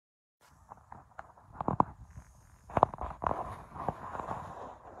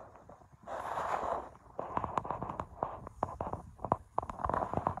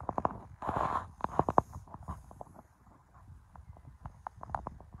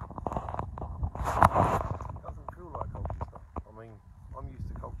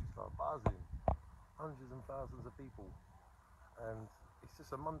thousands of people, and it's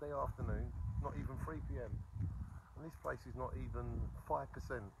just a Monday afternoon, not even 3 p.m. and this place is not even 5%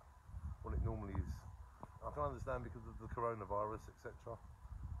 what it normally is. I can understand because of the coronavirus, etc.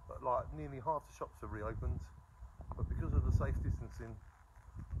 But like nearly half the shops are reopened, but because of the safe distancing,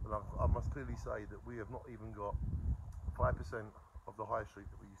 well, I must clearly say that we have not even got 5% of the high street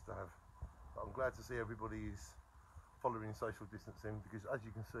that we used to have. But I'm glad to see everybody is following social distancing, because as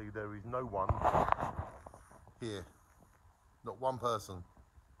you can see, there is no one here, not one person.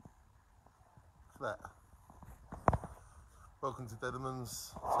 Look at that. Welcome to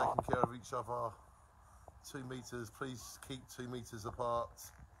Deadman's, taking care of each other. 2 meters, please keep 2 meters apart.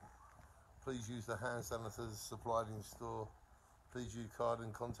 Please use the hand sanitizers supplied in store. Please use card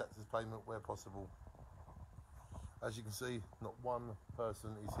and contactless payment where possible. As you can see, not one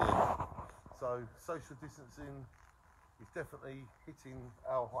person is here. So social distancing is definitely hitting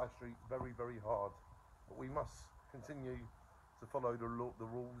our high street very, very hard. But we must continue to follow the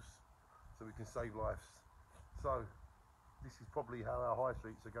rules so we can save lives. So this is probably how our high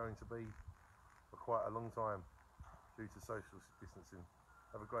streets are going to be for quite a long time due to social distancing.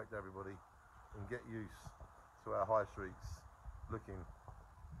 Have a great day, everybody, and get used to our high streets looking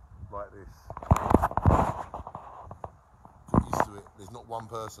like this. Get used to it. There's not one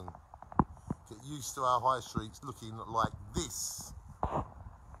person. Get used to our high streets looking like this.